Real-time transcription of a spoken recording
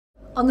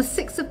On the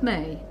 6th of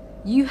May,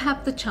 you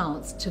have the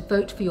chance to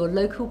vote for your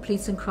local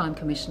Police and Crime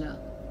Commissioner.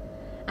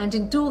 And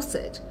in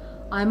Dorset,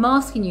 I am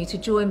asking you to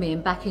join me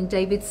in backing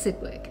David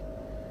Sidgwick.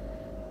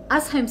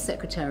 As Home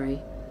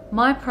Secretary,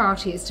 my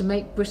priority is to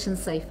make Britain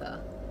safer,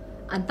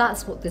 and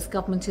that's what this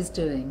government is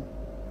doing.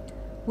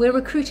 We're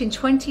recruiting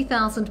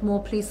 20,000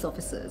 more police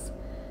officers,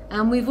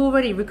 and we've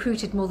already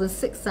recruited more than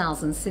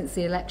 6,000 since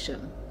the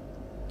election.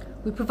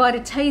 We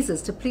provided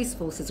tasers to police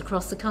forces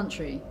across the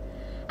country,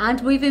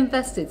 and we've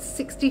invested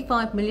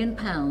 £65 million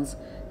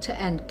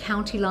to end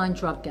county line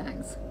drug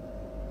gangs.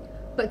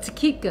 But to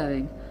keep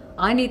going,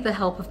 I need the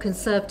help of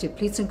Conservative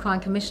Police and Crime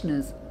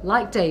Commissioners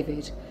like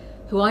David,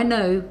 who I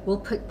know will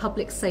put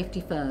public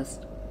safety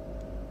first.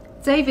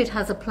 David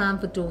has a plan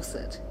for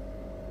Dorset.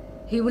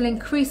 He will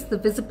increase the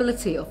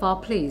visibility of our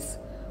police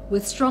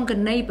with stronger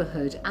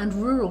neighbourhood and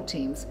rural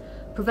teams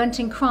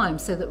preventing crime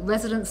so that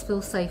residents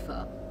feel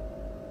safer.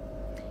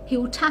 He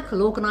will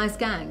tackle organised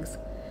gangs,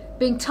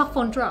 being tough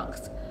on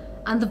drugs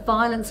and the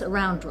violence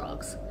around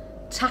drugs,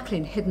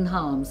 tackling hidden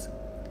harms.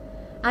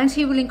 And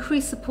he will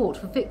increase support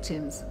for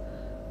victims,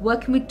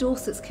 working with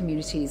Dorset's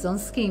communities on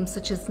schemes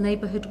such as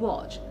Neighbourhood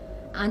Watch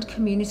and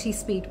Community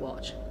Speed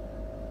Watch.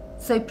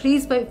 So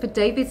please vote for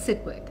David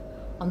Sidgwick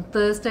on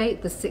Thursday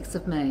the 6th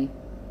of May.